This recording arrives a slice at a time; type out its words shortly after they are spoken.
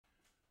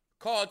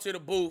Call to the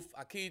booth.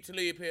 I keep to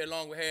leave here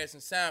along with Harrison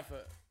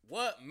Sanford.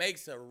 What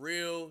makes a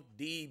real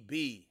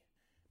DB?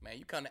 Man,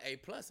 you come to A+,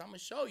 I'm going to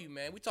show you,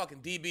 man. We talking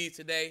DBs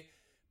today.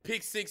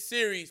 Pick 6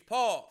 series.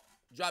 Paul,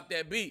 drop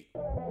that beat.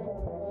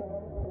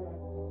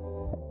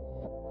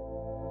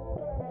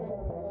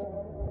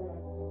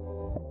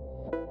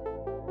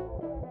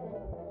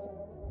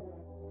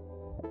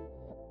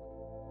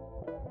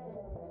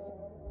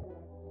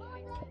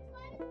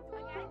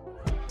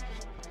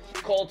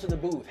 Call to the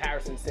booth,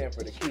 Harrison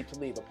Sanford, Akeem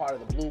Talib, a part of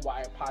the Blue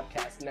Wire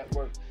Podcast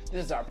Network.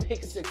 This is our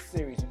Pick 6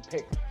 series. We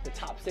pick the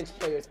top 6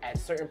 players at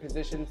certain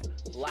positions.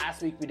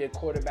 Last week we did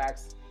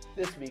quarterbacks.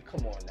 This week,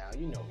 come on now,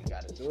 you know we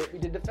got to do it. We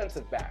did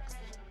defensive backs.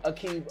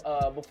 Akeem,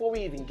 before we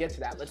even get to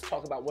that, let's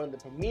talk about one of the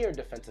premier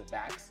defensive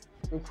backs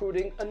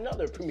recruiting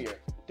another premier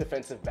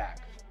defensive back.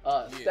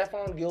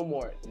 Stephon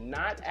Gilmore,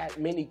 not at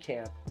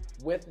minicamp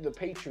with the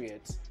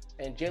Patriots,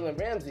 and Jalen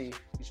Ramsey,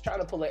 he's trying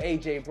to pull an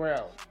A.J.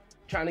 Brown,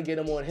 trying to get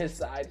him on his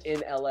side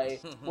in L.A.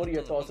 What are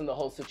your thoughts on the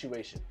whole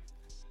situation?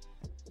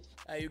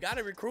 Hey, you got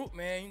to recruit,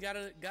 man. You got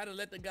to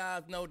let the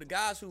guys know. The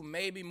guys who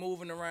may be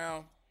moving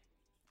around,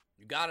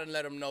 you got to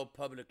let them know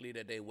publicly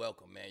that they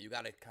welcome, man. You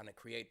got to kind of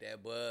create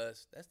that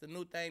buzz. That's the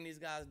new thing these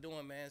guys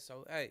doing, man.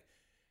 So, hey,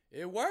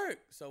 it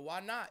worked. So why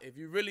not? If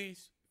you really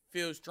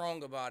feel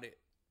strong about it,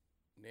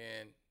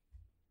 then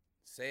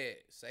say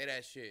it. Say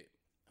that shit.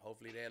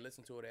 Hopefully they'll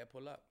listen to it. They'll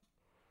pull up.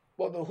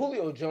 Well, the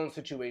Julio Jones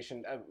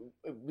situation,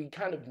 we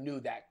kind of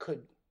knew that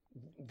could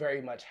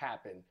very much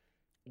happen.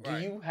 Do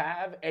you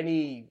have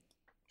any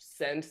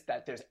sense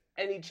that there's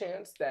any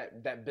chance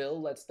that Bill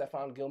lets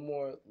Stephon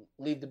Gilmore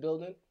leave the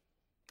building?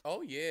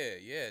 Oh,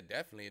 yeah,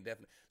 definitely.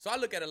 So I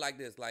look at it like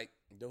this, like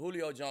the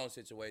Julio Jones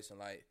situation.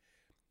 Like,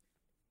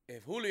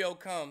 if Julio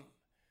come,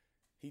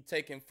 he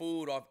taking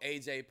food off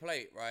AJ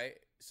plate, right?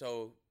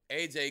 So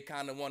AJ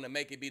kind of want to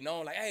make it be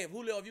known, like, hey,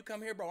 Julio, if you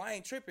come here, bro, I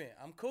ain't tripping.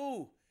 I'm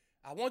cool.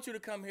 I want you to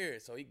come here.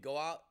 So he go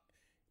out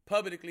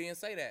publicly and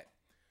say that.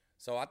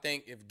 So I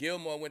think if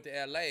Gilmore went to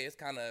L.A., it's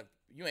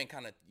you ain't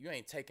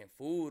taking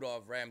food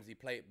off Ramsey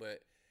plate.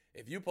 But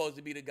if you supposed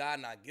to be the guy,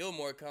 not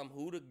Gilmore come,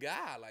 who the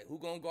guy? Like, who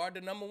gonna guard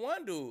the number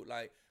 1 dude?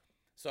 Like,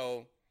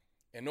 so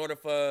in order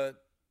for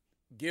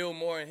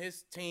Gilmore and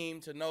his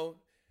team to know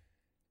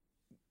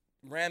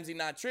Ramsey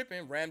not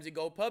tripping, Ramsey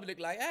go public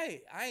like,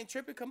 hey, I ain't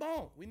tripping. Come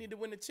on, we need to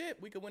win the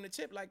chip. We could win the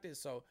chip like this.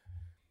 So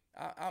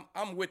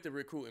I'm with the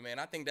recruiting, man.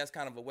 I think that's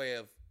kind of a way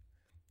of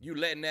you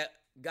letting that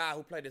guy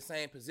who played the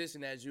same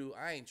position as you,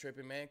 I ain't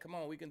tripping, man. Come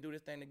on, we can do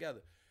this thing together.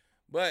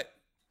 But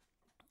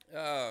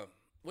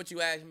what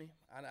you asked me?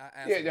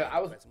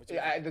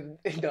 The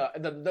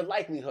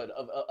likelihood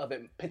of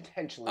it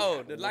potentially. Oh,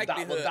 happening. the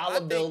likelihood. The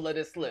dollar bill let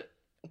it slip.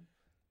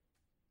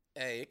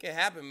 Hey, it can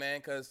happen, man.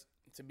 Because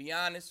to be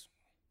honest,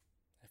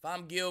 if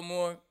I'm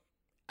Gilmore,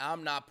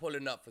 I'm not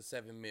pulling up for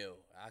 $7 million.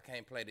 I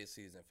can't play this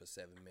season for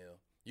 $7 million.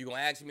 You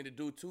gonna ask me to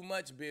do too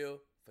much, Bill,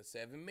 for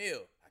 $7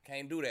 million. I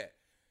can't do that.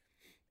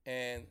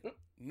 And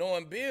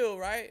knowing Bill,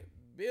 right?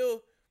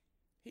 Bill,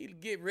 he'll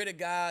get rid of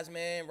guys,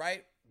 man,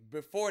 right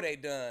before they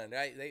done,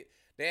 right?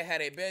 They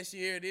had their best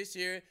year this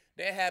year.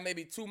 They had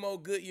maybe 2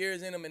 more good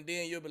years in them, and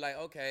then you'll be like,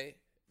 okay,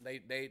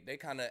 they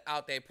kind of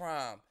out their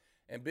prime.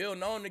 And Bill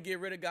known to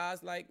get rid of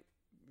guys like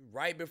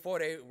right before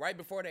they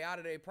out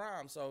of their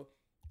prime. So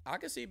I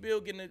can see Bill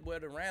getting it where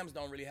the Rams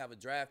don't really have a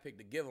draft pick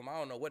to give them. I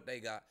don't know what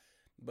they got.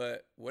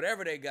 But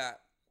whatever they got,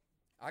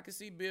 I can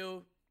see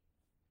Bill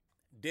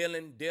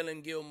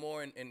dealing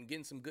Gilmore and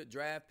getting some good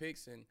draft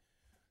picks and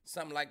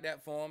something like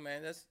that for him,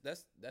 man. That's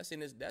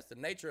the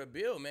nature of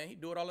Bill, man. He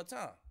do it all the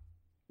time.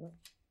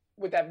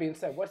 With that being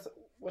said, what's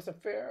a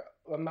fair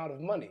amount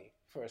of money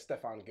for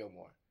Stephon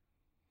Gilmore?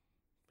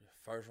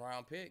 First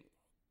round pick.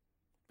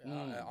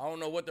 I don't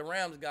know what the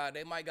Rams got.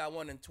 They might got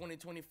one in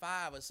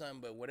 2025 or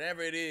something, but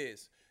whatever it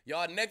is,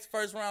 y'all next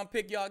first round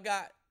pick y'all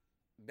got,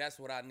 that's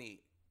what I need.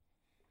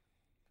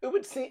 It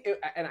would seem,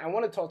 and I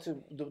want to talk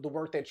to the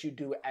work that you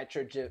do at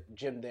your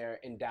gym there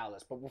in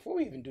Dallas. But before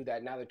we even do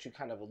that, now that you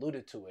kind of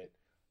alluded to it,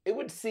 it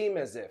would seem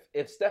as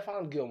if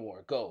Stephon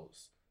Gilmore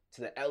goes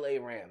to the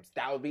LA Rams,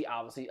 that would be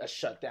obviously a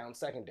shutdown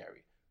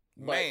secondary.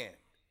 But man,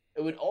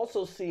 it would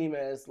also seem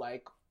as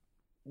like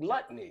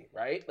gluttony,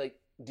 right? Like,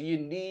 do you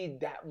need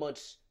that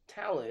much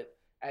talent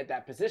at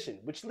that position?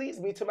 Which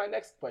leads me to my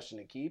next question,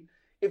 Akeem.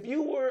 If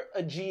you were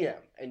a GM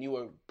and you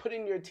were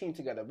putting your team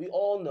together, we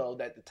all know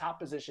that the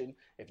top position,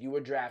 if you were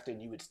drafted,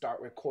 you would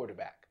start with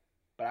quarterback.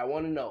 But I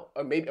want to know,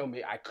 or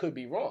maybe I could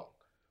be wrong.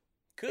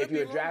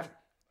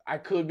 I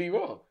could be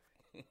wrong.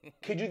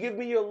 Could you give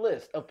me your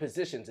list of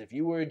positions, if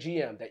you were a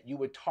GM, that you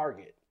would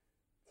target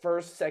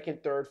first,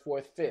 second, third,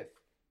 fourth, fifth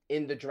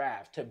in the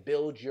draft to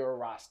build your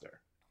roster?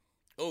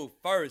 Oh,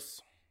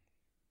 first,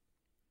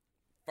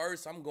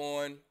 I'm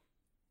going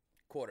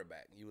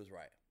quarterback. You was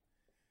right.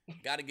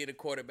 Got to get a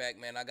quarterback,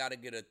 man. I got to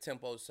get a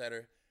tempo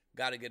setter.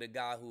 Got to get a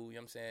guy who, you know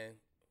what I'm saying,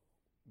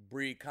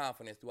 breed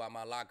confidence throughout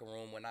my locker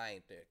room when I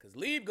ain't there. Because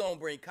Leave going to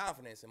bring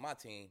confidence in my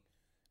team.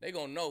 They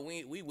going to know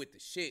we with the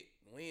shit.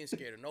 We ain't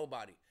scared of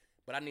nobody.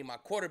 But I need my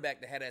quarterback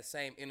to have that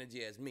same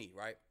energy as me,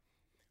 right?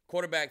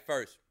 Quarterback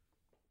first.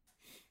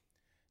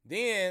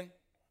 Then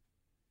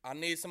I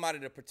need somebody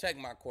to protect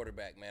my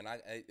quarterback, man.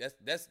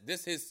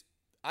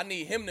 I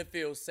need him to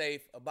feel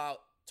safe about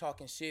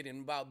talking shit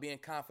and about being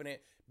confident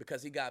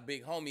because he got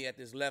big homie at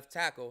this left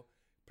tackle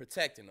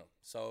protecting him.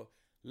 So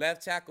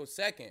left tackle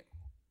second.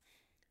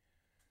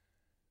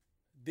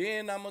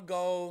 Then I'm gonna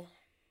go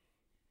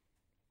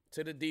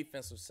to the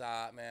defensive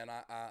side, man.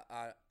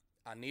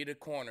 I need a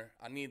corner.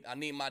 I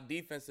need my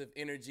defensive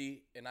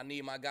energy, and I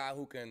need my guy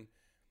who can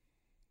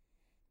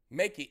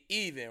make it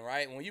even,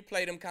 right? When you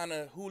play them kind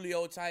of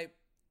Julio type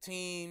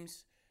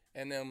teams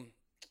and them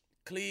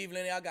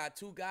Cleveland, y'all got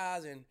two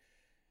guys, and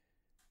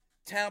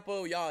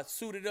Tampa, y'all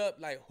suited up.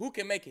 Like, who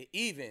can make it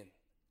even?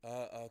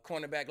 A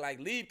cornerback like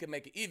Lee can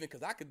make it even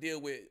because I could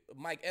deal with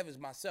Mike Evans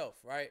myself,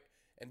 right?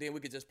 And then we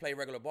could just play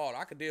regular ball.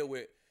 I could deal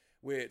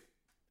with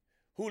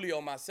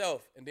Julio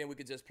myself, and then we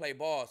could just play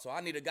ball. So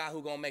I need a guy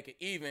who gonna make it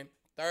even.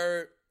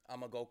 Third, I'm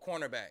gonna go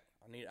cornerback.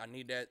 I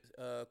need that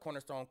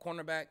cornerstone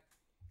cornerback.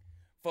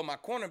 For my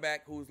cornerback,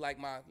 who's like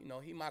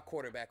he my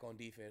quarterback on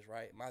defense,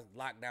 right? My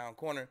lockdown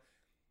corner.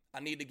 I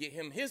need to get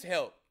him his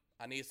help.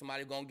 I need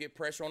somebody who's gonna get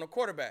pressure on the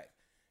quarterback.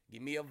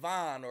 Give me a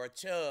Vaughn or a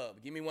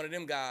Chubb. Give me one of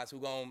them guys who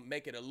gonna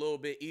make it a little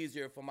bit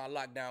easier for my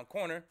lockdown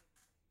corner.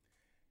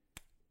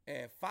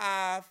 And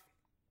 5,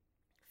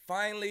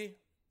 finally,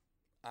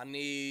 I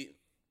need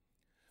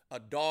a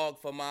dog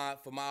for my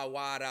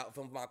wide out,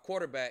 for my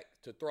quarterback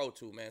to throw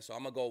to, man. So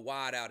I'm gonna go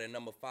wide out at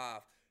number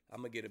 5. I'm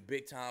gonna get a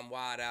big time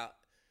wide out.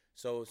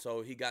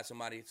 So he got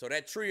somebody. So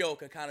that trio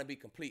can kind of be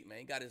complete, man.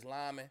 He got his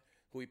lineman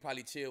who he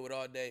probably chill with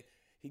all day.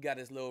 He got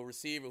his little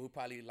receiver who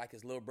probably like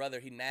his little brother.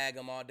 He nag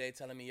him all day,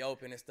 telling him he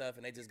open and stuff,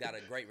 and they just got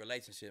a great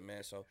relationship,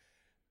 man. So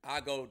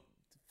I go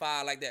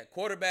 5 like that.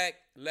 Quarterback,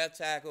 left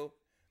tackle,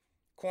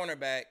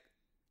 cornerback,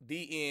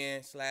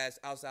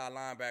 DN/outside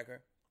linebacker,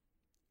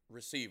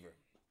 receiver.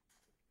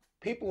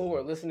 People who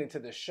are listening to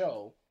the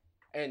show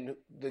and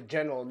the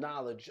general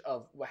knowledge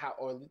of how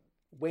or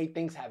way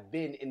things have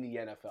been in the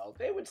NFL,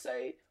 they would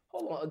say,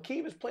 hold on,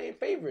 Akeem is playing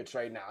favorites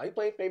right now. He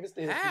playing favorites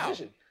to his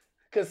position.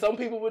 Because some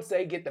people would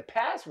say get the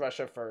pass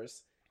rusher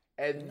first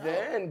and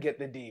then get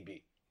the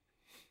DB.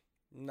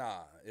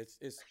 Nah, it's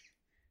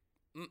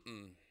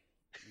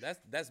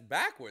that's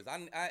backwards.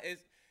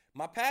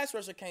 My pass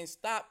rusher can't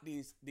stop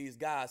these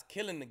guys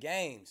killing the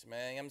games, man.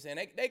 You know what I'm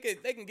saying?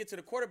 They can get to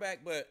the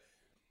quarterback, but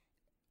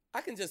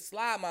I can just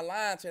slide my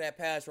line to that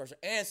pass rusher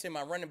and send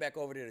my running back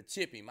over there to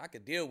chip him. I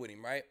could deal with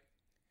him, right?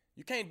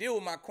 You can't deal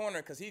with my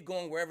corner because he's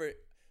going wherever.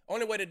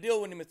 Only way to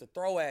deal with him is to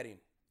throw at him.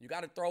 You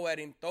got to throw at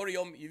him.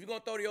 If you're going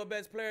to throw to your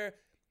best player,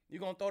 you're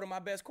going to throw to my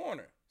best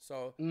corner.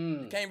 So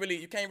you can't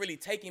really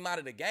take him out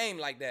of the game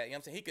like that. You know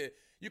what I'm saying?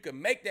 You could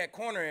make that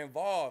corner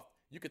involved.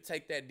 You could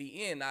take that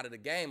DN out of the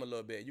game a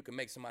little bit. You can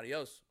make somebody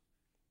else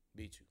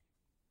beat you.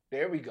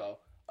 There we go.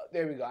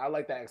 I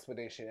like that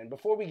explanation. And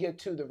before we get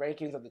to the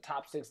rankings of the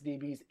top 6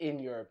 DBs, in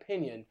your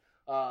opinion,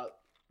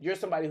 you're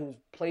somebody who's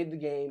played the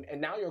game, and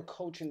now you're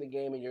coaching the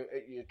game, and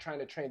you're trying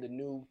to train the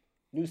new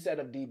set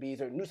of DBs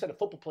or new set of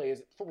football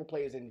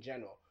players in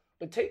general.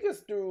 But take us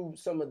through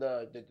some of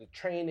the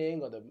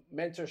training or the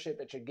mentorship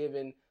that you're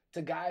giving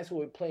to guys who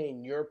are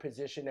playing your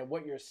position and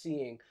what you're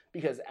seeing,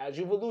 because as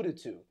you've alluded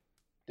to,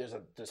 there's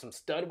some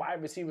stud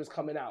wide receivers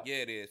coming out. Yeah,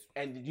 it is.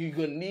 And you're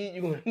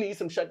gonna need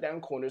some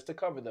shutdown corners to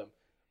cover them.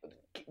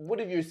 What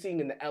have you seen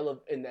in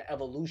the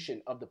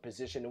evolution of the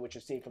position and what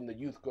you're seeing from the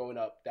youth growing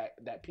up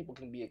that people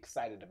can be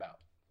excited about?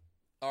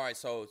 All right,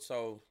 so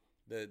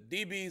the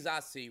DBs I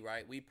see,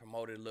 right, we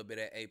promoted a little bit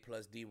at A+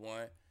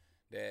 D1.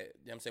 That, you know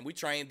what I'm saying, we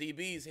train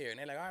DBs here. And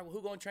they're like, all right, well,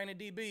 who going to train the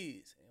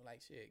DBs? And I'm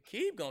like, shit,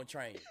 Keep going to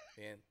train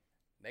you. And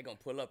they going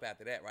to pull up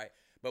after that, right?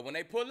 But when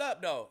they pull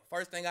up, though,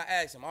 first thing I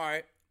ask them, all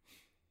right,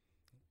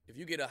 if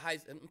you get a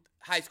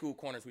high school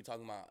corners we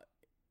talking about,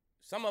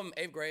 some of them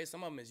 8th grade,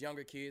 some of them is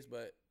younger kids,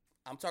 but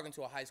I'm talking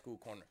to a high school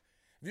corner.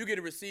 If you get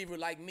a receiver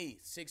like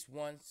me, 6'1",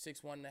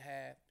 6'1 and a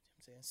half,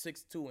 you know I'm saying,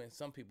 6'2 in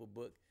some people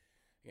book,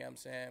 you know what I'm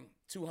saying,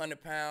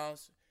 200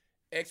 pounds,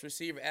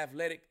 ex-receiver,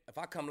 athletic. If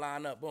I come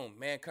line up, boom,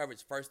 man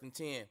coverage, 1st and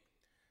 10.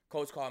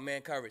 Coach called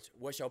man coverage.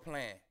 What's your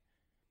plan?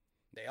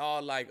 They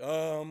all like,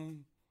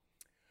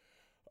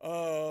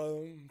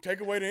 take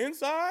away the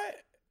inside.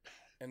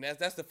 And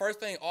that's the first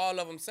thing all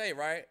of them say,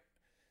 right?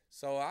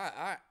 So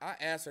I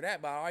answer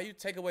that by, all right, you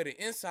take away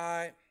the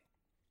inside.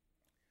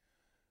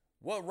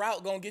 What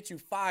route gonna get you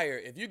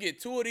fired? If you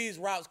get 2 of these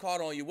routes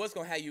called on you, what's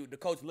gonna have you, the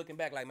coach looking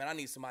back like, man, I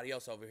need somebody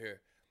else over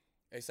here.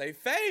 They say,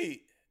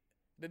 fade,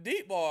 the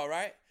deep ball,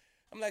 right?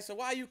 I'm like, so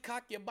why you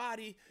cock your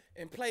body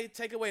and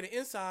take away the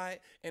inside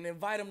and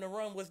invite them to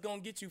run what's going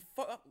to get you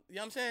fucked? You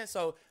know what I'm saying?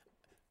 So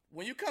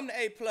when you come to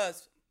A+,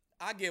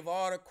 I give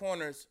all the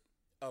corners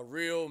a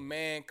real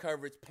man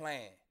coverage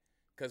plan.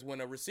 Because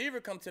when a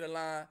receiver comes to the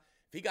line,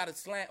 if he got a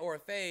slant or a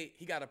fade,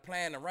 he got a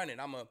plan to run it.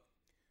 I'm going to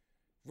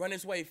run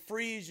this way,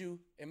 freeze you,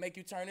 and make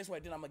you turn this way.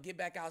 Then I'm going to get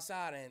back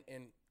outside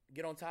and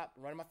get on top,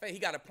 run my fade. He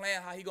got a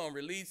plan how he going to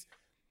release.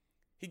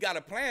 He got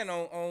a plan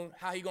on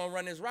how he going to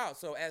run his route.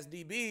 So as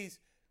DBs,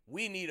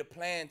 we need a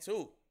plan too.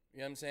 You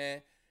know what I'm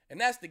saying? And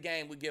that's the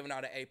game we're giving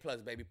out at A+,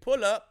 baby.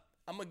 Pull up.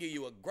 I'm going to give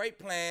you a great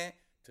plan.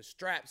 to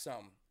strap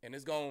something, and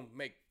it's gonna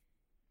make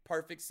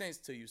perfect sense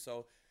to you.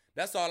 So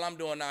that's all I'm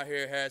doing out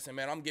here, Harrison,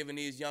 man. I'm giving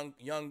these young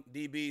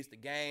DBs the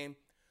game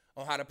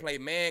on how to play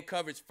man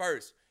coverage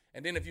first.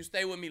 And then if you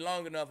stay with me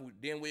long enough,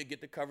 then we'll get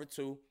to cover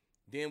 2.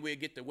 Then we'll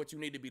get to what you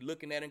need to be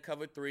looking at in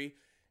cover 3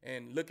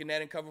 and looking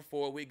at in cover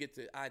 4.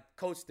 I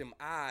coach them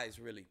eyes,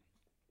 really.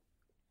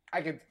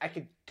 I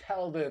could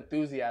tell the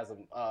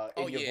enthusiasm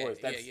in your voice.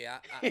 Yeah.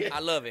 I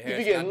love it,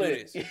 Harrison. I do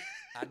this.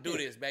 I do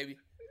this, baby.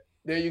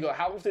 There you go.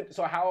 How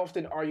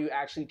often are you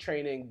actually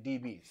training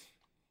DBs?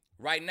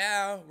 Right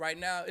now,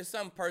 it's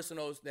some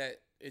personals that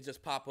it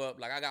just pop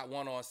up. Like I got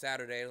one on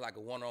Saturday. It's like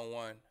a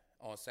one-on-one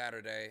on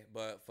Saturday.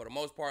 But for the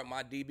most part,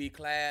 my DB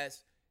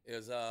class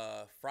is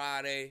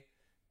Friday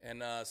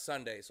and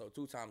Sunday, so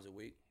 2 times a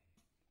week.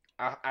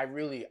 I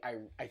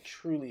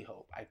truly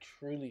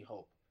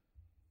hope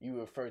you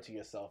refer to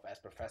yourself as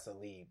Professor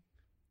Lee.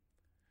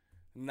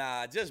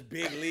 Nah, just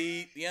Big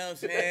Lee. You know what I'm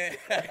saying?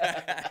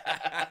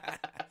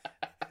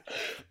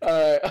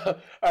 All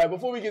right.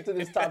 Before we get to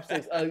this top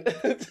 6,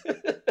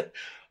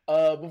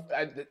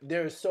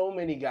 there are so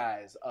many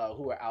guys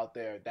who are out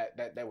there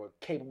that were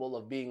capable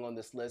of being on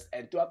this list.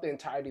 And throughout the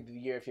entirety of the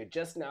year, if you're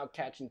just now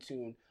catching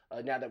tune,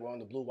 now that we're on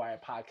the Blue Wire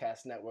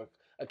Podcast Network,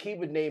 Aqib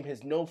would name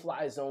his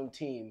no-fly zone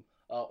team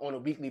on a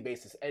weekly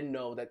basis and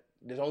know that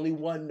there's only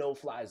one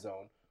no-fly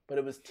zone, but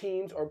it was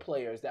teams or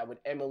players that would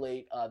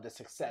emulate the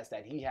success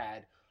that he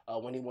had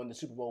when he won the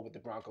Super Bowl with the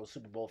Broncos,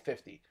 Super Bowl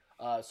 50.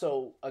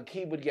 So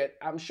Aqib would get,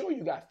 I'm sure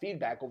you got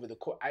feedback over the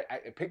course. I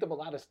picked up a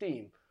lot of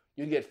steam.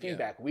 You'd get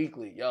feedback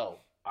weekly. Yo,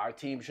 our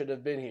team should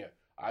have been here.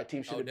 Our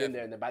team should have been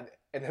there. And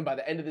then by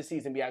the end of the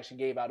season, we actually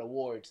gave out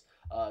awards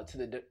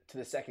to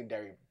the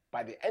secondary.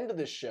 By the end of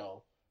the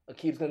show,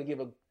 Aqib's going to give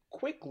a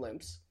quick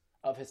glimpse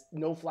of his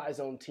no-fly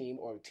zone team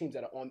or teams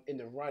that are in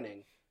the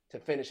running to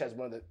finish as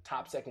one of the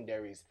top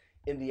secondaries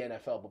in the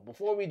NFL. But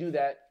before we do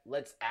that,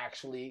 let's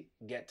actually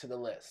get to the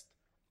list.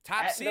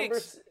 Top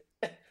 6.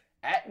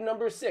 At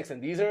number 6,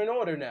 and these are in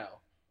order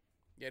now.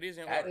 Yeah, these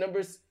are in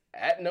order.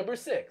 At number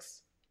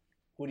 6,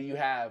 who do you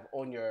have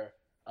on your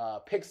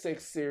Pick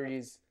 6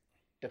 series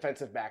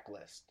defensive back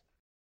list?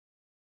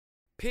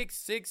 Pick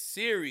 6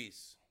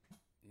 series.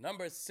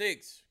 Number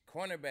 6,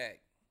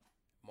 cornerback,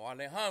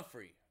 Marlon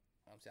Humphrey.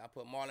 I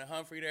put Marlon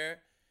Humphrey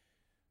there.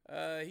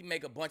 He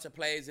make a bunch of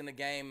plays in the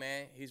game,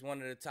 man. He's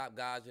one of the top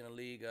guys in the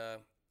league.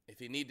 If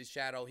he need to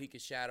shadow, he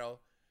can shadow.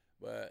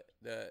 But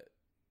the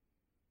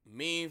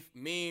mean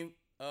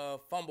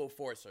fumble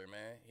forcer,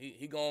 man.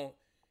 He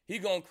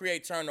gonna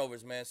create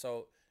turnovers, man.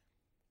 So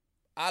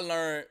I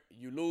learned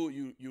you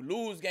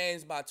lose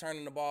games by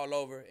turning the ball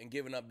over and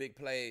giving up big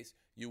plays.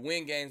 You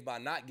win games by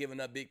not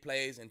giving up big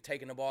plays and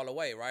taking the ball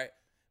away, right?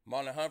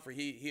 Marlon Humphrey,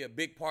 he a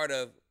big part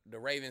of the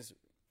Ravens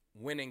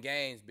winning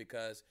games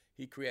because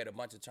he created a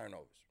bunch of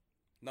turnovers.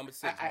 Number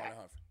 6, Marlon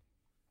Humphrey.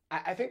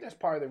 I think that's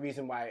part of the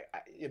reason why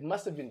it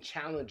must have been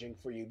challenging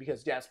for you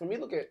because, yes, when we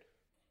look at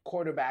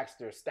quarterbacks,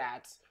 their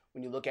stats,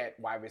 when you look at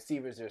wide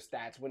receivers, their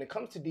stats, when it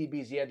comes to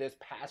DBs, there's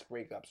pass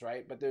breakups,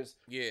 right? But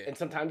and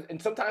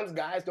sometimes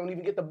guys don't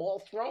even get the ball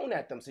thrown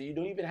at them, so you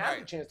don't even have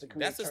a chance to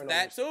create turnovers.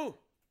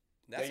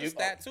 That's a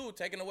stat too.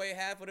 Taking away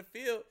half of the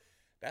field,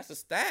 that's a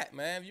stat,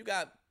 man.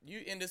 You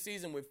end the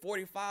season with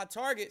 45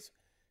 targets,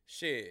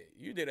 shit,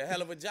 you did a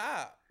hell of a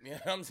job. You know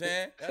what I'm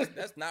saying?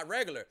 That's not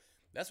regular.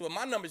 That's what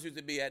my numbers used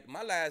to be at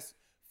my last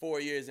 4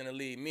 years in the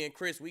league. Me and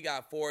Chris, we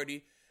got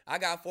 40. I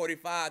got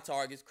 45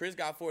 targets. Chris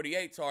got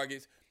 48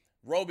 targets.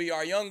 Roby,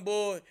 our young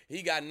bull,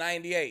 he got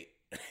 98.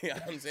 You know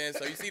what I'm saying?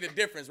 So you see the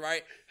difference,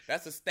 right?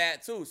 That's a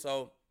stat too.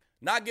 So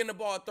not getting the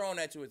ball thrown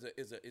at you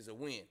is a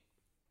win.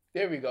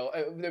 There we go.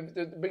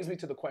 That brings me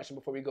to the question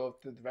before we go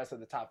through the rest of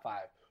the top 5.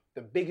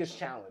 The biggest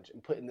challenge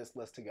in putting this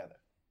list together.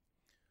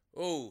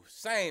 Oh,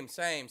 same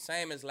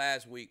as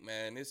last week,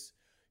 man.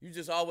 You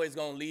just always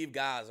gonna leave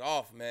guys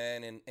off,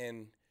 man,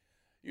 and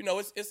you know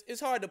it's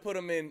hard to put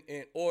them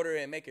in order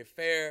and make it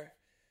fair,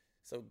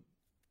 so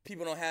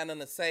people don't have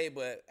nothing to say.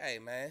 But hey,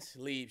 man, it's a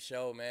leave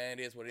show, man.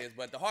 It is what it is.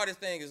 But the hardest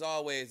thing is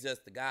always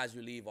just the guys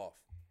you leave off.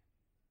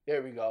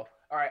 There we go.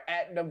 All right,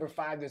 at number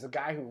 5, there's a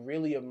guy who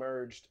really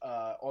emerged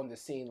on the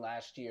scene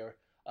last year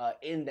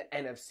in the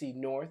NFC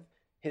North.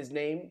 His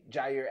name,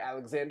 Jair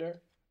Alexander.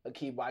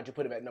 Aqib, why'd you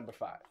put him at number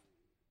 5?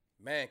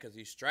 Man, because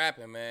he's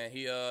strapping, man.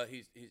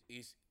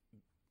 He's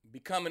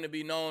becoming to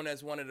be known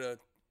as one of the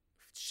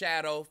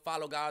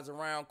follow guys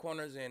around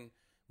corners, and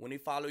when he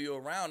follow you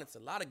around, it's a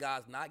lot of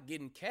guys not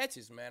getting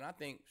catches, man. I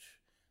think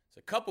it's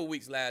a couple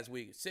weeks last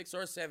week, 6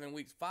 or 7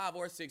 weeks, 5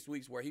 or 6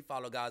 weeks where he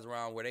followed guys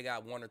around where they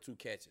got 1 or 2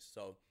 catches.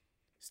 So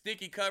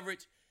sticky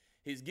coverage,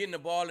 he's getting the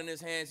ball in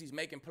his hands, he's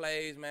making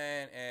plays,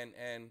 man,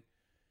 and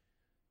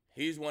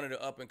he's one of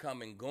the up and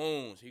coming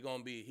goons. He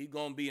gonna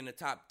be in the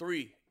top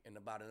 3 in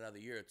about another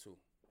year or 2.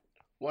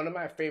 One of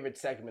my favorite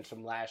segments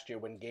from last year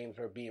when games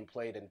were being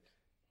played, and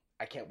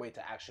I can't wait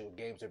till actual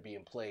games are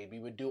being played, we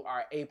would do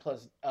our A+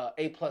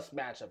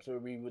 matchups where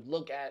we would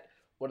look at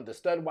one of the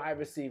stud wide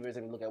receivers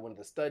and we look at one of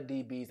the stud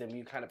DBs and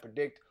we kind of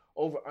predict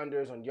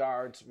over-unders on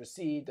yards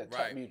received.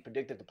 We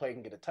predict that the player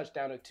can get a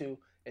touchdown or 2.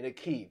 And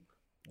Aqib,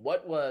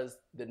 What was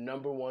the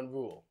number one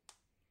rule?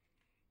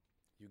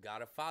 You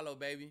gotta follow,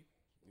 baby.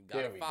 You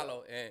gotta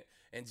follow.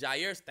 And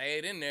Jair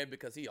stayed in there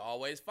because he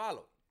always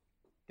followed.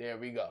 There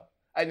we go.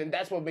 And then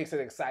that's what makes it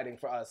exciting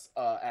for us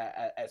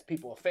as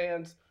people,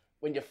 fans.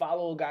 When you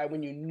follow a guy,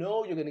 when you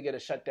know you're going to get a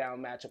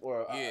shutdown matchup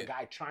or a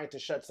guy trying to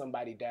shut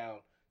somebody down,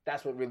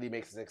 that's what really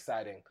makes it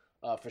exciting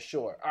for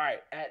sure. All right,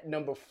 at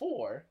number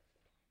 4,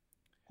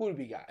 who do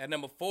we got? At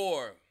number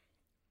 4,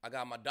 I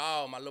got my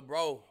dog, my little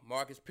bro,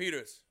 Marcus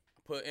Peters.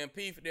 I put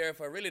MP there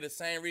for really the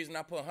same reason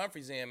I put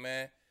Humphreys in,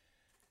 man.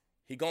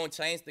 He going to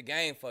change the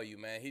game for you,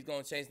 man. He's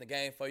going to change the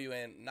game for you,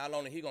 and not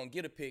only he going to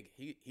get a pick,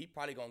 he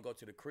probably going to go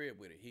to the crib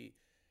with it.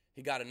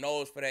 He got a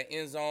nose for that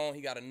end zone.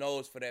 He got a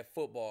nose for that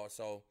football,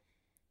 so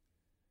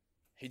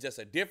he's just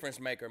a difference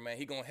maker, man.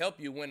 He going to help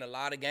you win a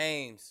lot of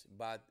games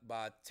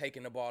by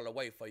taking the ball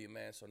away for you,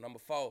 man. So, number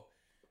 4,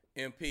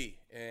 MP.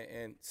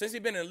 And since he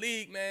been in the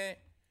league, man,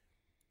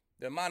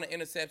 the amount of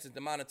interceptions, the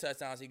amount of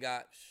touchdowns he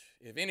got,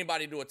 if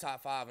anybody do a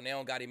top 5 and they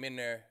don't got him in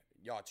there,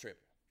 y'all tripping.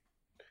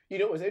 You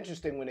know, what's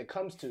interesting when it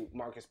comes to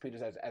Marcus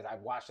Peters, as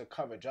I've watched the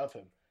coverage of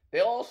him, they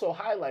also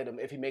highlight him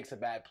if he makes a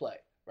bad play,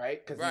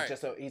 right?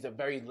 Because he's a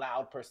very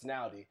loud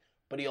personality,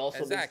 but he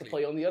also makes the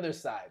play on the other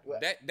side.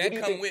 That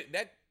come with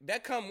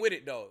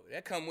it though.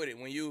 That come with it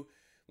when you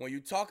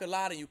talk a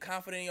lot and you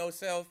confident in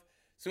yourself.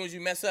 As soon as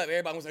you mess up,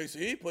 everybody was like,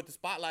 "See, he put the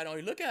spotlight on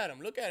you. Look at him.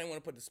 Want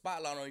to put the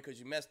spotlight on you because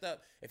you messed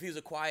up." If he's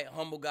a quiet,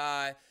 humble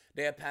guy,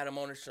 they'll pat him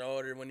on the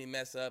shoulder when he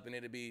mess up, and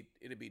it'll be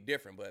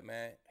different. But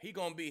man, he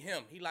gonna be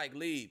him. He like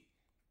Lee.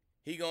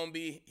 He gonna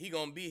be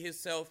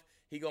himself.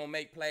 He gonna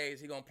make plays.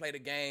 He gonna play the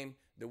game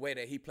the way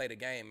that he play the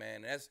game,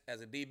 man. That's,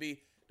 as a DB,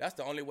 that's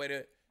the only way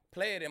to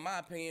play it, in my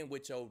opinion,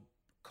 with your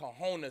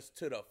cojones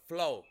to the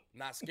flow,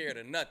 not scared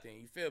of nothing.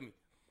 You feel me?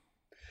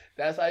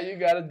 That's how you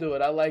gotta do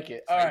it. I like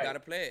it. All right, you gotta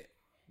play it.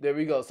 There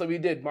we go. So we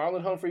did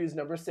Marlon Humphreys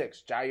number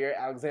 6, Jair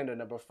Alexander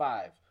number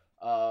 5,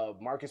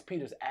 Marcus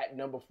Peters at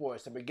number 4.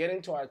 So we're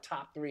getting to our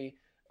top 3.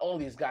 All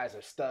these guys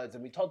are studs,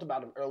 and we talked about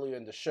them earlier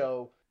in the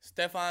show.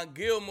 Stephon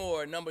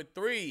Gilmore, number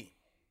 3.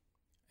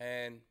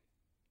 And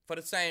for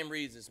the same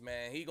reasons,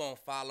 man. He going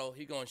to follow.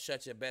 He going to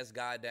shut your best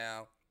guy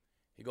down.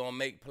 He going to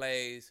make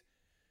plays.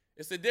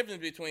 It's the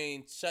difference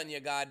between shutting your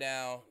guy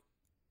down.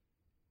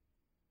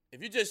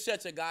 If you just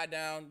shut your guy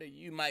down,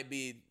 you might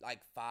be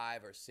like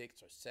 5 or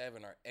 6 or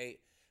 7 or 8.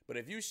 But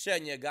if you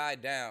shutting your guy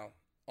down,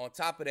 on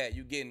top of that,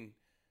 you getting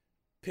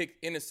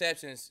picked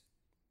interceptions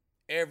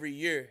every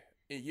year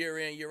in,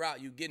 year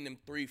out. You getting them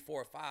 3,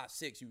 4, 5,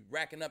 6. You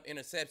racking up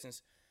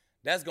interceptions.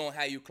 That's going to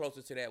have you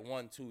closer to that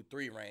 1, 2,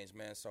 3 range,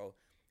 man. So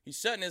he's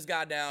shutting this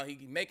guy down.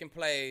 He making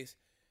plays.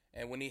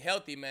 And when he's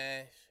healthy,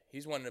 man,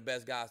 he's one of the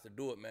best guys to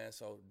do it, man.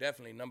 So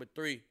definitely number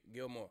 3,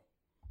 Gilmore.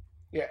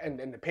 Yeah,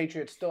 and the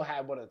Patriots still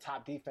had one of the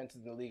top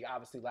defenses in the league.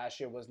 Obviously, last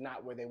year was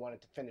not where they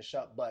wanted to finish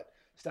up, but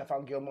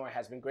Stephon Gilmore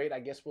has been great. I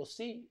guess we'll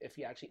see if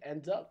he actually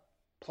ends up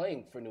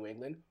playing for New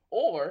England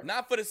or...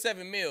 Not for the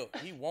 $7 million.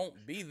 He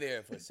won't be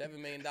there for $7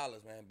 million,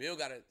 man. Bill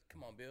got to...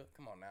 Come on, Bill.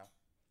 Come on now.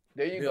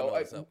 There you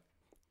go.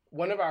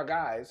 One of our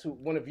guys,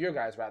 one of your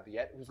guys,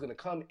 who's going to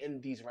come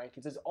in these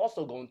rankings is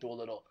also going through a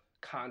little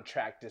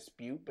contract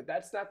dispute, but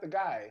that's not the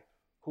guy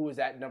who is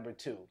at number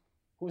 2.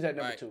 Who's at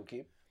number 2,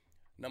 Keith?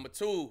 Number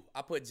 2,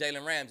 I put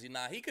Jalen Ramsey.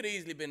 Now, he could have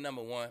easily been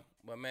number 1,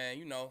 but, man,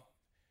 you know,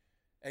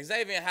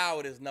 Xavier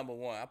Howard is number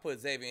 1. I put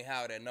Xavier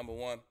Howard at number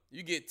 1.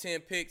 You get 10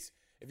 picks.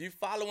 If you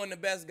following the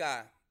best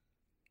guy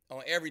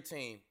on every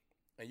team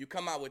and you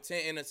come out with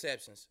 10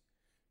 interceptions,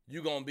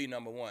 you're going to be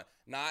number 1.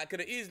 Now, I could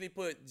have easily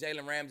put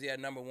Jalen Ramsey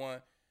at number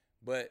 1,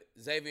 but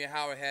Xavier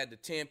Howard had the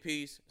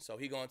 10-piece, so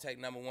he going to take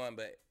number 1.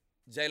 But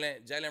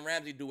Jalen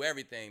Ramsey do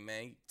everything,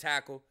 man. He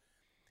tackle.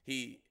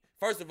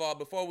 First of all,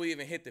 before we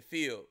even hit the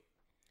field,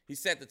 he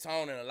set the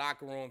tone in the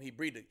locker room.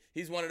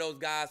 He's one of those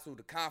guys who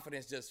the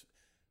confidence just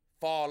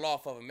fall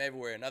off of him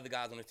everywhere, and other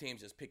guys on the team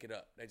just pick it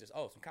up. They just,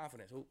 some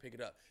confidence. Who pick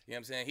it up? You know what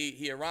I'm saying?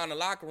 He around the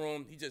locker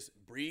room, he just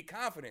breathe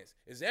confidence.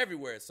 It's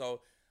everywhere.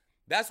 So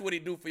that's what he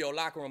do for your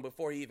locker room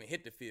before he even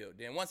hit the field.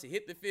 Then once he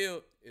hit the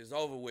field, it's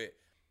over with.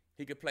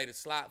 He could play the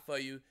slot for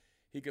you.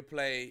 He could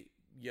play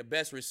your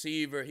best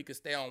receiver. He could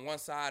stay on one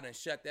side and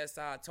shut that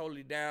side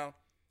totally down.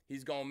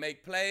 He's going to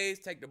make plays,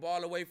 take the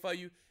ball away for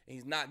you, and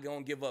he's not going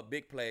to give up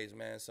big plays,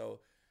 man. So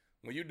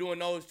when you're doing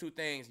those two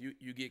things,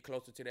 you get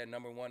closer to that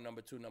number 1,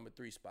 number 2, number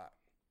 3 spot.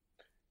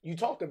 You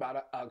talked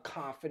about a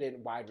confident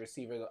wide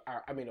receiver,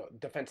 a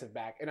defensive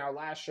back. In our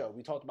last show,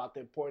 we talked about the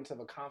importance of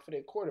a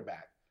confident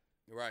quarterback.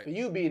 Right. For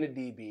you being a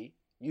DB,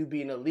 you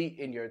being elite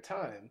in your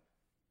time,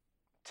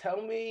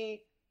 tell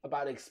me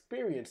about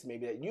experience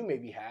maybe that you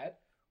maybe had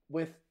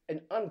with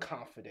an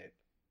unconfident,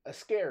 a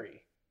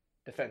scary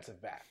defensive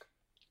back.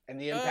 And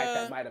the impact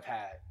that might have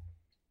had.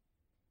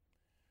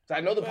 So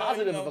I know the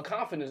positive of a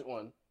confident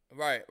one.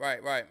 Right.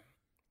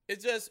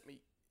 It's just,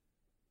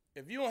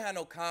 if you don't have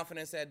no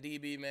confidence at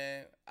DB,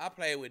 man, I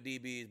played with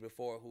DBs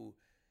before who,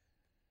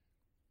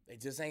 they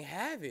just ain't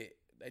have it.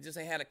 They just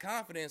ain't had the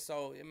confidence.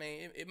 So, I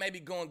mean, it may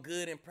be going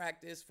good in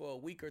practice for a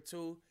week or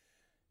two.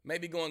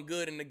 Maybe going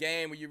good in the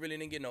game where you really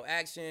didn't get no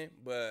action.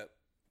 But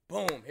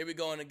boom, here we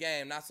go in the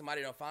game. Now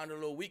somebody done found a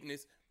little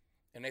weakness,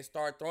 and they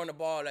start throwing the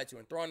ball at you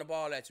and throwing the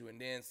ball at you.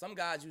 And then some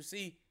guys you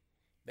see,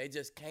 they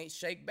just can't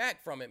shake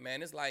back from it,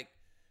 man. It's like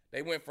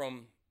they went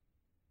from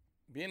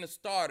being a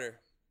starter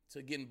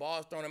to getting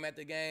balls thrown at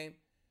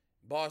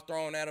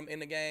them in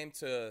the game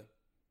to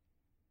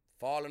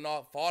falling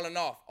off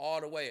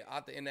all the way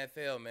out the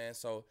NFL, man.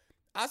 So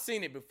I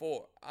seen it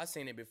before. You know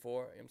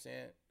what I'm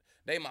saying?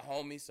 They my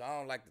homies, so I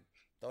don't like to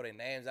throw their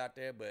names out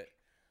there, but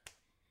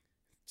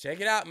check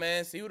it out,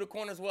 man. See who the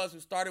corners was who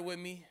started with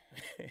me.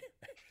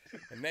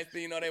 And next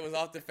thing you know, they was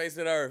off the face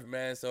of the earth,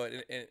 man. So,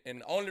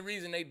 and the only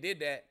reason they did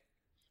that,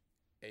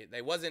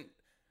 they wasn't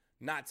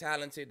not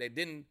talented. They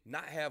didn't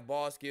not have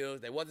ball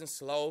skills. They wasn't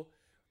slow.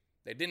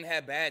 They didn't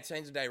have bad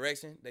change of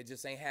direction. They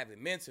just ain't have it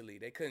mentally.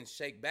 They couldn't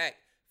shake back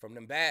from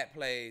them bad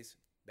plays.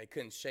 They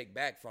couldn't shake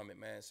back from it,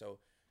 man. So,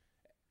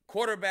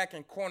 quarterback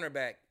and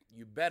cornerback,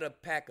 you better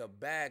pack a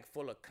bag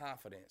full of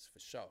confidence for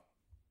sure.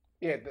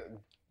 Yeah,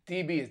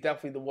 DB is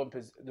definitely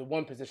the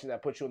one position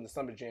that puts you on the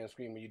Summer Jam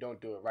screen when you don't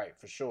do it right,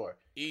 for sure.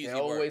 Easy They're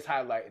work. Always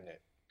highlighting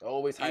it.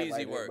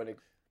 Easy work.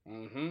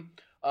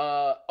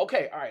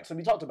 Okay, all right. So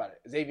we talked about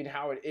it. Xavier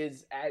Howard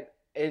is at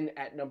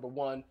number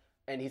 1,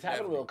 and he's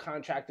having a little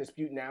contract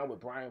dispute now with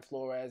Brian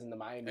Flores and the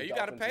Miami Dolphins. You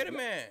got to pay the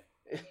man.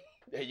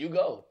 There you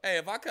go.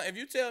 Hey, if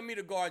you tell me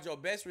to guard your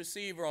best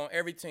receiver on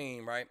every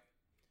team, right,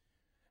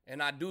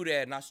 and I do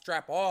that and I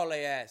strap all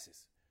their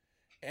asses,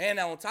 and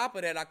on top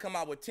of that I come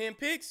out with 10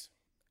 picks,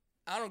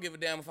 I don't give a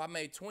damn if I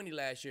made 20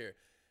 last year.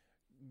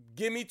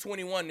 Give me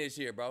 21 this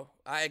year, bro.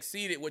 I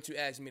exceeded what you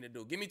asked me to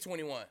do. Give me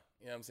 21. You know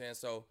what I'm saying?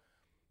 So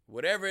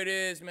whatever it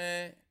is,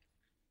 man,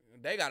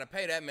 they got to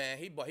pay that man.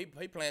 He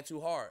playing too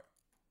hard.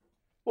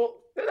 Well,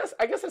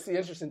 I guess that's the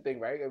interesting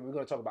thing, right? We're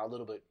going to talk about a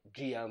little bit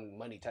GM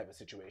money type of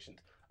situations.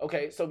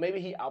 Okay, so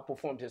maybe he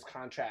outperformed his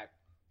contract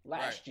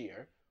last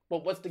year,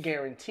 but what's the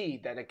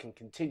guarantee that it can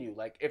continue?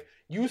 Like, if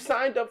you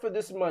signed up for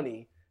this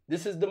money,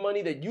 this is the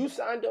money that you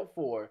signed up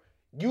for.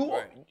 You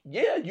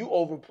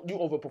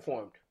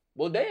overperformed.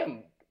 Well,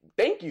 damn,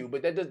 thank you,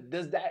 but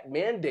does that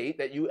mandate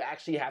that you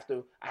actually I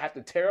have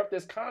to tear up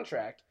this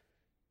contract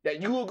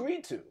that you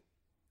agreed to?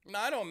 No,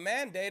 I don't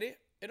mandate it.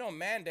 It don't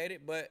mandate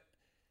it, but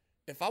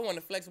if I want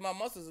to flex my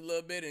muscles a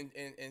little bit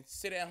and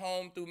sit at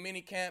home through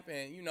mini camp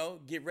and,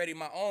 get ready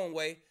my own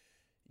way,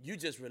 you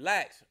just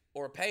relax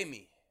or pay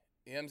me.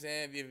 You know what I'm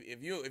saying?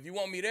 If you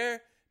want me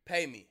there,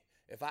 pay me.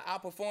 If I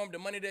outperform the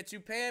money that you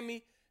paying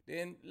me,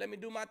 then let me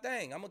do my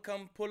thing. I'm gonna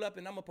come pull up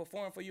and I'm gonna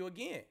perform for you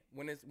again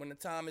when the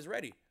time is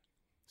ready.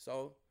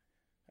 So,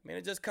 I mean,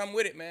 it just come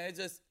with it, man. It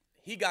just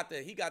he got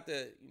the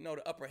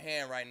the upper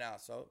hand right now,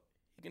 so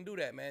he can do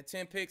that, man.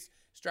 10 picks,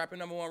 strapping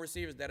number 1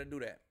 receivers that'll do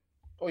that.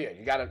 Oh yeah,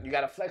 you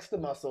gotta flex the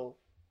muscle.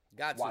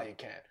 While you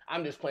can.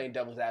 I'm just playing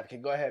devil's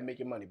advocate. Go ahead and make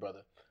your money,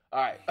 brother.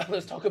 All right,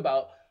 let's talk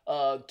about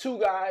 2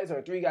 guys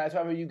or 3 guys,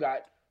 however you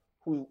got,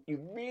 who you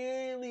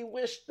really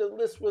wish the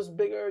list was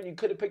bigger. You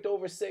could have picked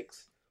over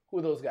 6. Who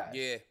are those guys?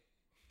 Yeah.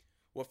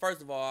 Well,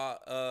 first of all,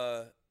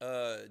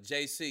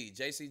 JC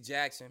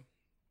Jackson.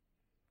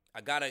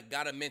 I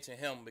gotta mention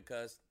him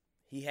because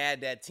he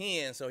had that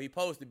 10, so he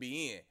supposed to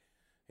be in.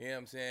 You know what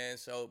I'm saying?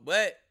 So,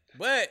 but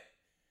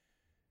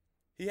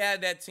he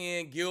had that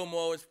 10.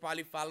 Gilmore was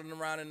probably following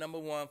around at number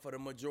 1 for the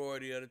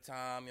majority of the time.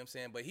 You know what I'm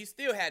saying? But he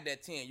still had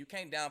that 10. You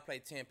can't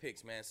downplay 10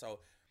 picks, man. So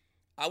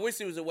I wish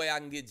there was a way I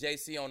can get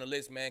JC on the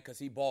list, man, because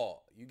he balled.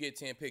 You get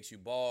 10 picks, you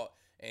balled.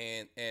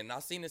 And I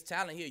seen his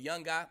talent. He a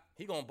young guy.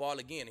 He gonna ball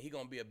again. He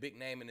gonna be a big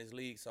name in this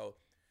league. So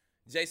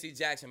J.C.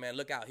 Jackson, man,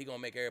 look out. He gonna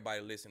make everybody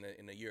listen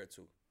in a year or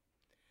 2.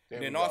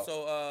 And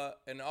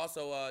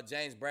also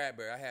James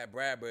Bradbury. I had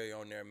Bradbury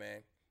on there, man.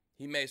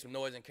 He made some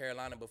noise in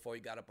Carolina before he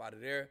got up out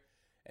of there.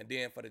 And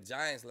then for the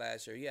Giants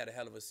last year, he had a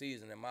hell of a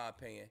season in my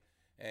opinion.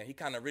 And he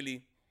kind of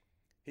really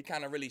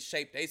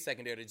shaped their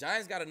secondary. The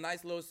Giants got a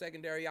nice little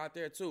secondary out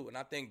there too. And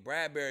I think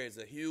Bradbury is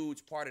a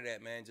huge part of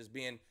that, man. Just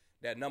being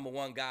that number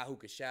 1 guy who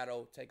could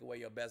shadow, take away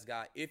your best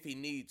guy if he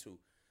need to.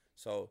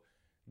 So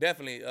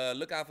definitely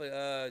look out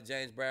for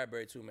James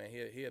Bradbury too, man.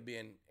 He'll be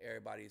in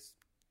everybody's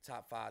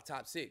top 5,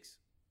 top 6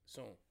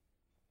 soon.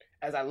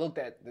 As I looked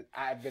at,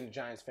 I've been a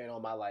Giants fan all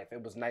my life.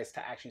 It was nice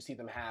to actually see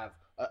them have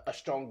a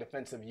strong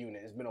defensive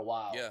unit. It's been a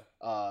while. Yeah.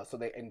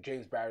 And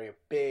James Bradbury, a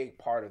big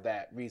part of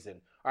that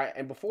reason. All right,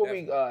 and before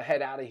we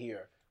head out of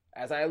here,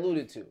 as I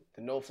alluded to,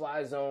 the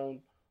no-fly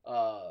zone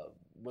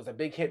was a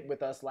big hit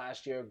with us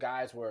last year.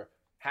 Teams were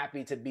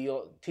happy to be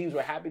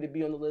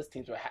on the list.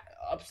 Teams were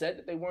upset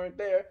that they weren't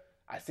there.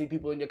 I see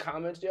people in your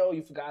comments, yo,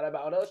 you forgot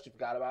about us.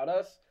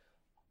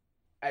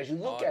 As you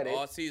look at it,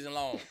 all season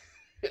long.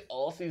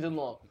 all season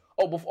long.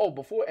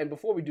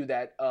 Before we do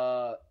that,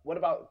 what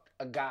about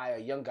a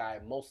young guy,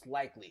 most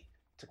likely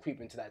to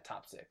creep into that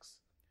top 6?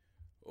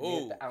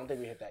 Ooh. I don't think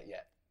we hit that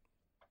yet.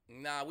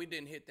 Nah, we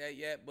didn't hit that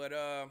yet, but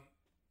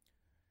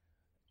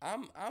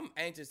I'm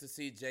anxious to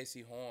see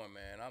J.C. Horn,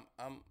 man.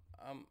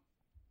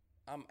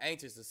 I'm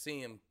anxious to see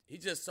him.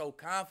 He's just so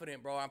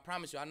confident, bro. I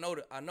promise you. I know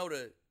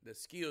the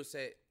skill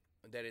set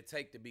that it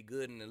take to be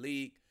good in the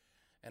league,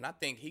 and I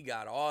think he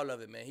got all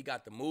of it, man. He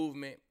got the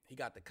movement, he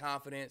got the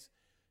confidence,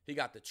 He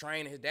got the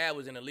training. His dad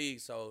was in the league,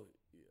 so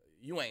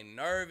you ain't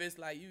nervous.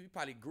 Like, you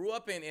probably grew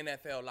up in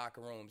NFL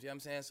locker rooms. You know what I'm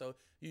saying? So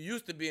you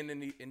used to being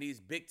in these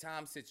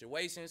big-time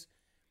situations.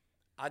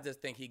 I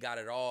just think he got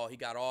it all. He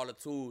got all the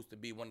tools to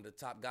be one of the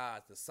top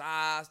guys. The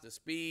size, the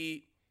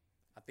speed.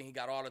 I think he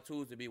got all the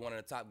tools to be one of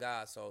the top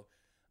guys. So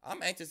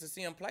I'm anxious to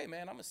see him play,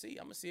 man. I'm gonna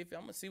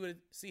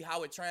see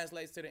how it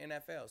translates to the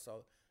NFL.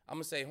 So I'm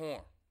gonna say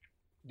Horn.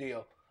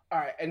 Deal. All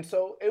right, and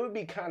so it would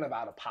be kind of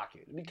out of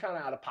pocket. It'd be kind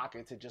of out of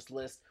pocket to just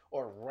list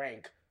or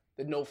rank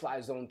the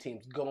no-fly zone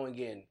teams going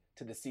in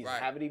to the season.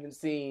 Right. I haven't even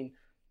seen,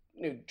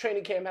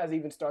 training camp hasn't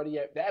even started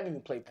yet. They haven't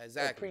even played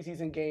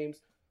preseason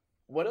games.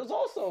 What is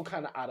also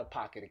kind of out of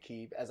pocket,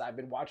 Akib, as I've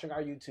been watching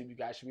our YouTube. You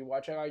guys should be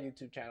watching our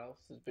YouTube channel.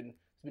 It's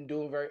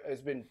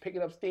been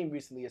picking up steam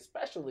recently,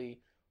 especially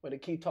when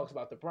Akib talks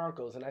about the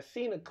Broncos. And I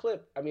seen a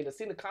comment,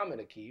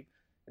 Akib,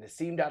 and it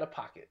seemed out of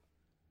pocket.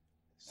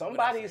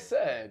 Somebody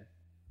said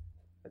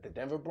that the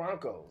Denver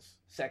Broncos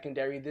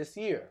secondary this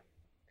year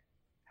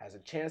has a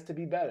chance to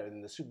be better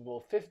than the Super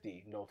Bowl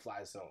 50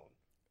 no-fly zone.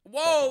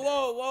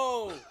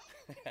 Whoa.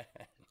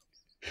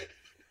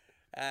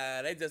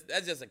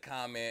 That's just a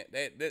comment.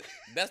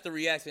 That's the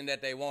reaction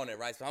that they wanted,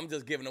 right? So I'm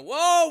just giving them,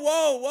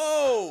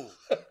 whoa.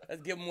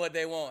 Let's give them what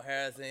they want,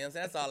 Harrison. You know what I'm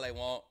saying? That's all they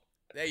want.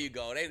 There you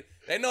go.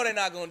 They know they're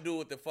not going to do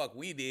what the fuck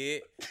we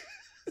did.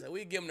 So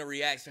we give them the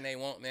reaction they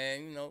want,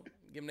 man.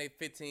 Give them their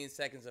 15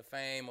 seconds of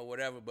fame or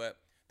whatever. But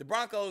the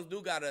Broncos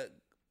do got a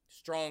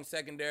strong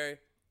secondary,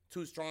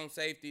 2 strong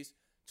safeties,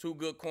 2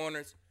 good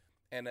corners,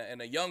 and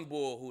a young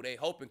bull who they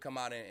hoping come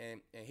out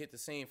and hit the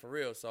scene for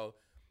real. So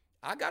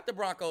I got the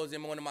Broncos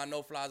in one of my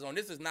no-fly zone.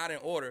 This is not in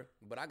order,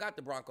 but I got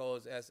the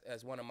Broncos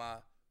as one of my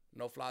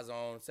no-fly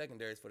zone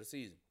secondaries for the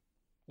season.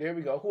 There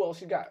we go. Who else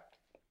you got?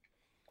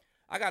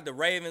 I got the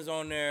Ravens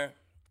on there.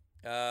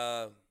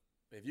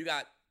 If you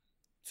got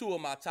 2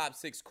 of my top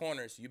 6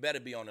 corners, you better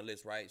be on the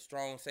list, right?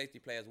 Strong safety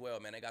play as well,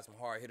 man. They got some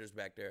hard hitters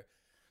back there.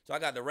 So I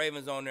got the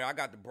Ravens on there. I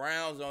got the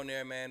Browns on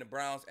there, man. The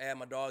Browns add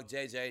my dog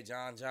JJ,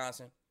 John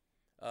Johnson.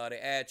 They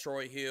add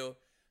Troy Hill.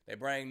 They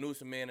bring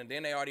Newsome in, and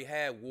then they already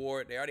had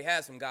Ward. They already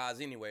had some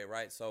guys anyway,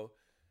 right? So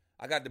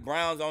I got the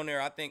Browns on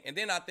there, I think. And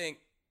then I think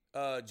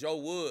Joe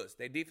Woods,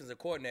 their defensive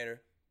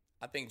coordinator,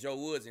 I think Joe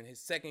Woods in his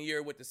second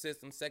year with the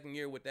system, second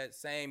year with that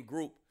same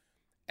group,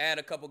 add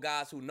a couple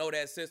guys who know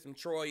that system.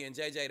 Troy and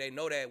JJ, they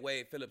know that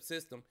Wade Phillips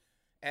system.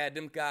 Add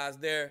them guys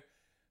there.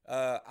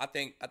 I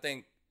think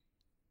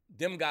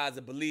them guys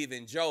will believe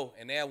in Joe,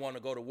 and they'll want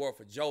to go to war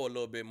for Joe a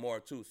little bit more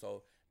too.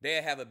 So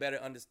they'll have a better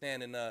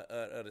understanding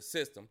of the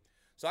system.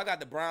 So I got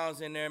the Browns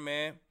in there,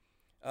 man.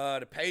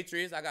 The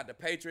Patriots, I got the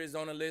Patriots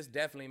on the list,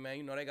 definitely,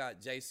 man. They got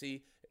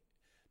JC.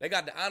 They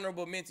got the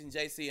honorable mention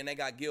JC, and they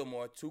got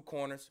Gilmore, 2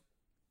 corners,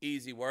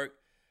 easy work.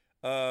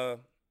 I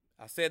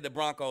said the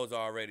Broncos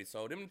already.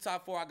 So them the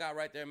top 4 I got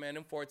right there, man.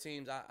 Them 4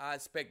 teams, I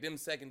expect them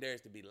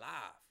secondaries to be live.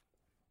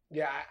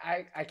 Yeah,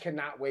 I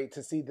cannot wait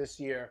to see this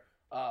year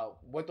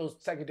what those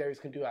secondaries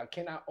can do. I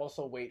cannot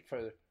also wait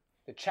for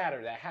the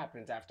chatter that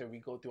happens after we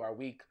go through our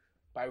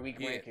week-by-week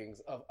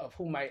rankings of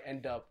who might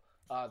end up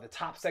the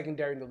top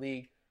secondary in the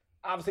league.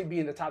 Obviously,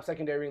 being the top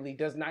secondary in the league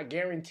does not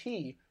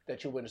guarantee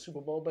that you'll win a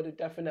Super Bowl, but it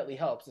definitely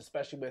helps,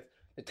 especially with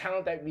the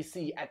talent that we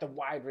see at the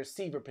wide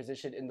receiver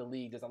position in the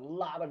league. There's a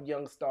lot of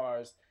young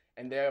stars,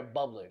 and they're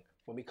bubbling.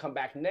 When we come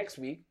back next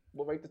week,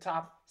 we'll rank the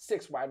top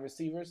 6 wide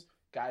receivers.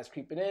 Guys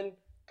creeping in,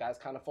 guys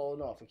kind of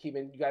falling off. And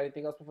Keegan, you got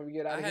anything else before we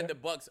get out of here? I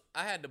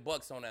had the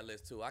Bucks on that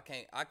list too. I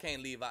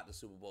can't leave out the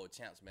Super Bowl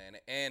champs, man.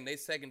 And they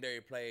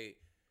secondary played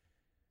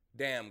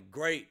damn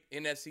great.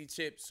 NFC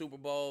chip, Super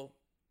Bowl,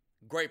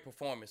 great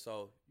performance.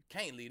 So you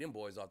can't leave them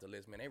boys off the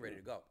list, man. They ready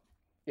to go.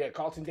 Yeah,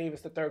 Carlton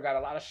Davis III got a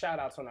lot of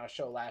shout-outs on our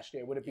show last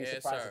year. Would it be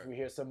surprised if we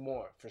hear some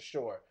more, for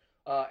sure.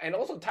 And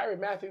also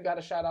Tyrann Mathieu got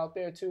a shout-out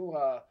there, too.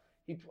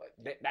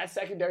 That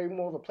secondary,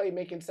 more of a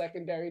playmaking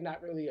secondary,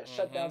 not really a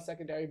shutdown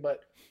secondary,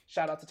 but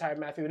shout-out to Tyrann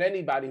Mathieu and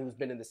anybody who's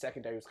been in the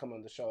secondary who's come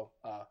on the show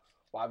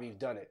while we've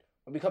done it.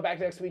 When we come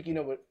back next week, you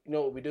know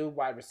what we do.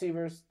 Wide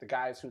receivers, the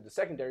guys who the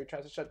secondary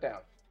tries to shut down.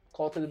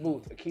 Call to the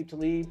booth. Akib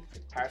Talib,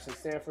 Harrison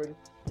Stanford,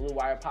 Blue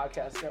Wire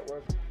Podcast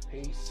Network.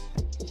 Peace.